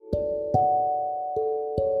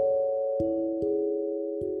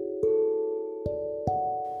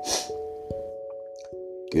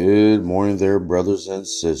Good morning there, brothers and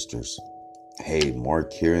sisters. Hey,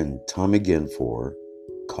 Mark here and time again for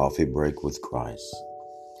Coffee Break with Christ.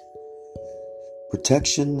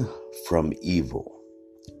 Protection from evil.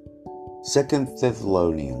 2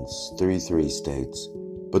 Thessalonians 3:3 states,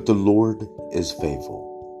 "But the Lord is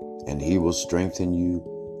faithful, and he will strengthen you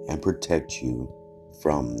and protect you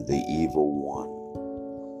from the evil one."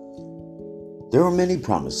 There are many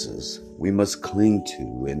promises we must cling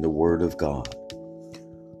to in the Word of God.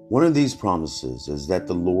 One of these promises is that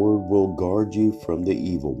the Lord will guard you from the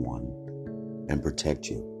evil one and protect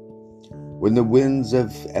you. When the winds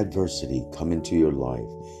of adversity come into your life,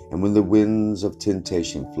 and when the winds of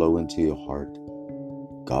temptation flow into your heart,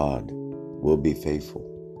 God will be faithful.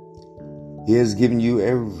 He has given you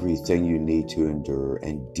everything you need to endure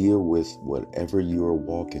and deal with whatever you are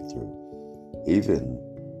walking through, even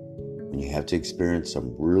when you have to experience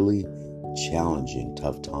some really challenging,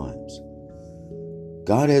 tough times.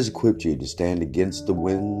 God has equipped you to stand against the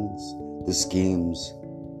winds, the schemes,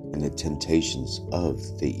 and the temptations of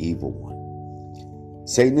the evil one.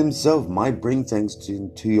 Satan himself might bring things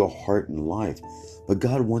to your heart and life, but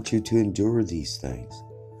God wants you to endure these things.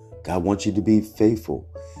 God wants you to be faithful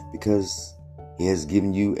because He has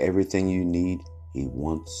given you everything you need. He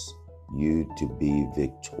wants you to be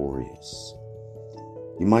victorious.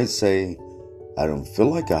 You might say, "I don't feel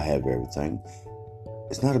like I have everything."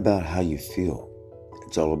 It's not about how you feel.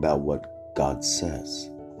 It's all about what God says.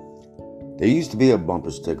 There used to be a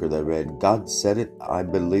bumper sticker that read, "God said it, I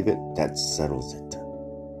believe it, that settles it."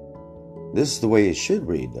 This is the way it should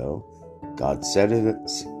read, though. God said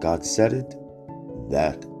it,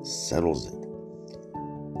 that settles it.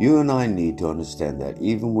 You and I need to understand that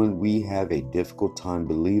even when we have a difficult time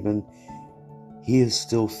believing, He is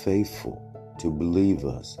still faithful to believe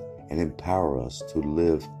us and empower us to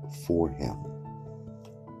live for Him.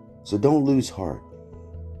 So don't lose heart.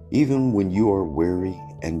 Even when you are weary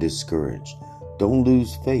and discouraged, don't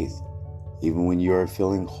lose faith. Even when you are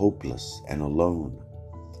feeling hopeless and alone,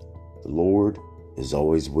 the Lord is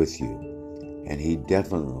always with you, and He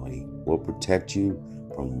definitely will protect you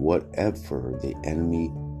from whatever the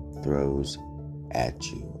enemy throws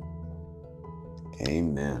at you.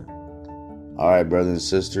 Amen. All right, brothers and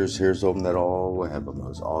sisters, here's hoping that all will have a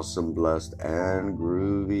most awesome, blessed, and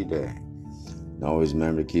groovy day. And always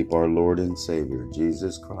remember to keep our Lord and Savior,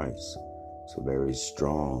 Jesus Christ, so very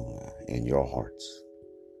strong in your hearts.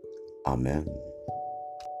 Amen.